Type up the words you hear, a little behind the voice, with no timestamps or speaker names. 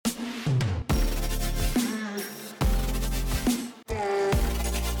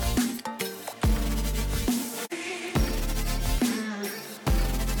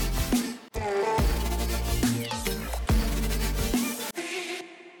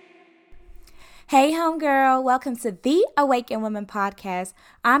Hey, homegirl. Welcome to the Awakened Women podcast.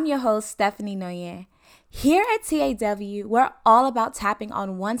 I'm your host, Stephanie Noyen. Here at TAW, we're all about tapping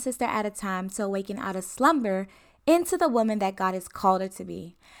on one sister at a time to awaken out of slumber into the woman that God has called her to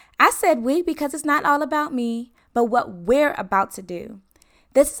be. I said we because it's not all about me, but what we're about to do.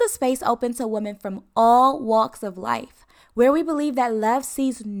 This is a space open to women from all walks of life, where we believe that love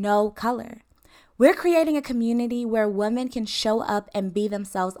sees no color. We're creating a community where women can show up and be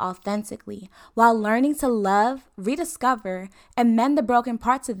themselves authentically while learning to love, rediscover, and mend the broken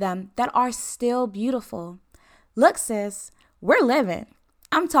parts of them that are still beautiful. Look, sis, we're living.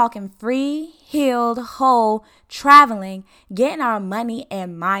 I'm talking free, healed, whole, traveling, getting our money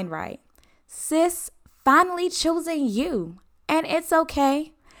and mind right. Sis, finally choosing you. And it's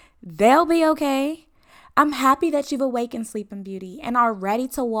okay. They'll be okay. I'm happy that you've awakened sleep and beauty and are ready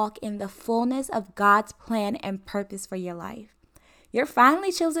to walk in the fullness of God's plan and purpose for your life. You're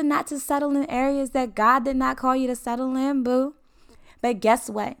finally choosing not to settle in areas that God did not call you to settle in, boo. But guess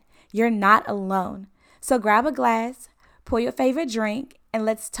what? You're not alone. So grab a glass, pour your favorite drink, and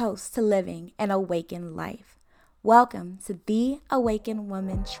let's toast to living an awakened life. Welcome to the Awakened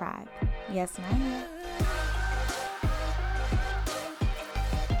Woman Tribe. Yes, ma'am.